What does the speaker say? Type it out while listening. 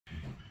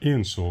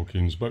Ian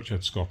Sawkins,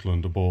 Boatshed,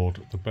 Scotland,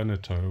 aboard the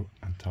Beneteau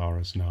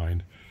Antares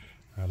 9.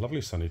 A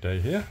lovely sunny day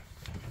here,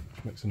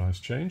 which makes a nice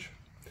change.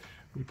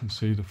 We can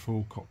see the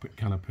full cockpit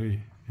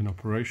canopy in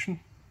operation.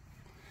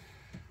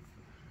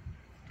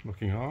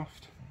 Looking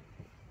aft,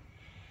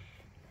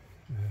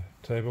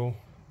 table,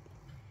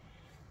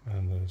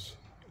 and there's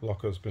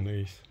lockers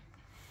beneath.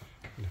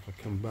 And if I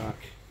come back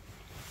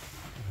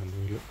and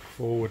we look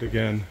forward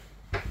again,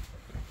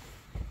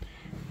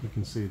 we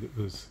can see that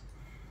there's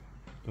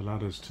the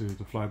ladders to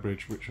the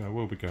flybridge, which I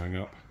will be going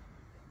up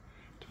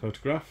to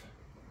photograph.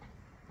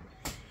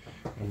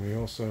 And we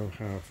also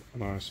have a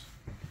nice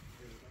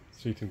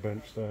seating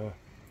bench there,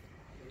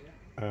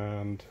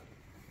 and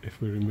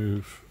if we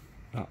remove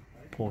that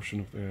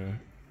portion of the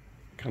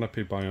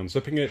canopy by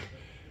unzipping it,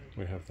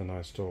 we have the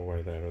nice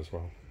doorway there as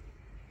well.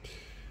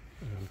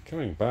 And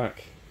coming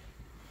back,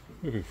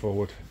 moving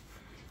forward,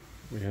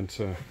 we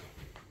enter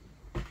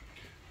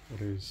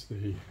what is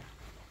the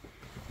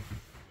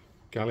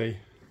galley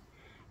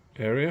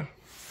area,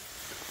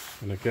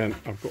 and again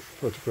I've got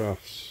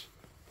photographs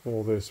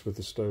for this with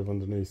the stove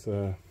underneath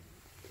there,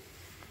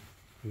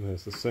 and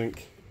there's the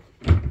sink,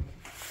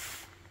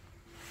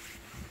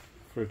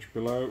 fridge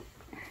below,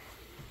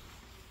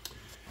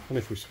 and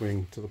if we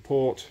swing to the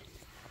port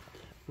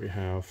we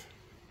have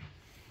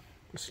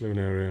the saloon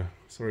area.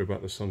 Sorry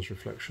about the sun's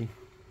reflection.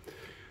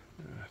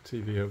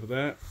 TV over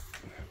there,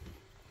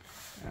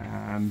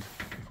 and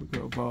if we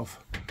go above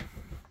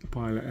the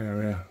pilot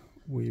area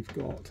we've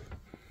got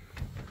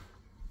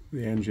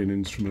the engine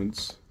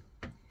instruments,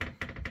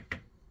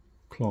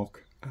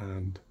 clock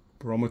and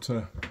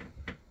barometer,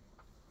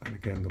 and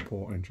again the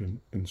port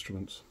engine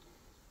instruments.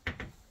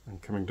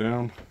 And coming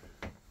down,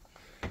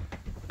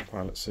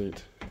 pilot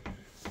seat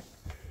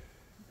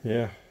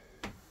here,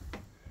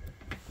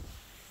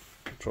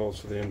 controls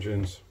for the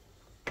engines,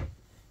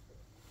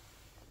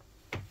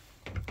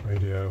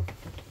 radio,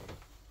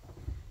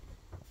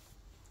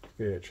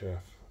 VHF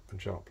and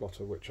chart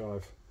plotter, which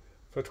I've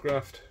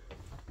photographed.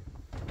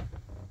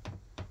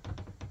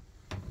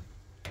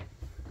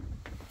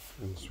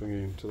 And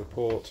swinging to the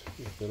port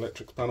with the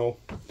electrics panel,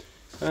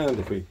 and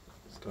if we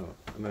start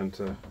and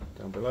enter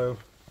down below,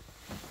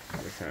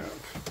 we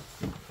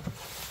have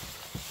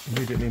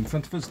immediately in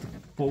front of us the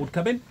forward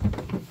cabin,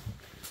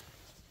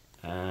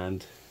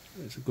 and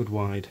there's a good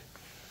wide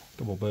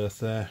double berth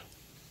there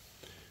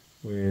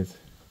with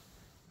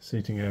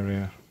seating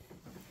area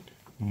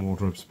and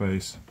wardrobe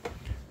space.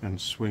 And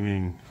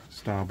swinging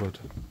starboard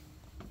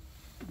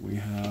we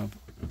have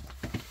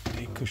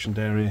a cushioned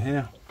area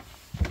here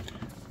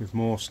with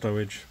more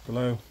stowage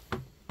below,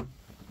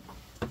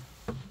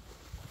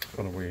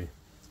 got a wee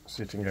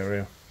seating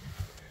area,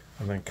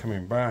 and then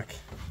coming back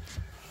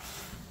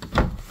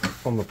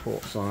on the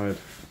port side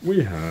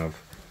we have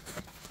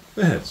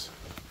the heads.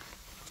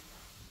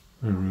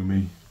 Very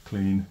roomy,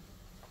 clean,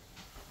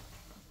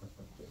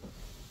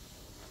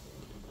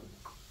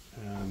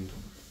 and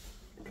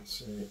you can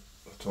see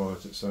the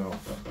toilet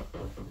itself,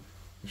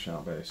 the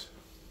shower base.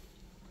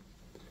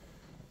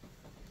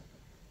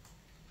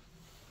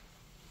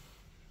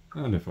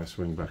 And if I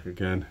swing back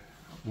again,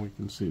 we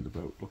can see the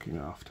boat looking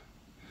aft.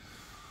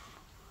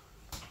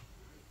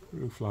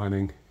 Roof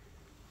lining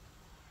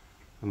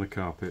and the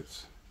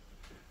carpets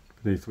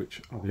beneath which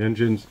are the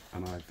engines,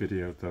 and I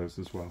videoed those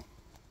as well.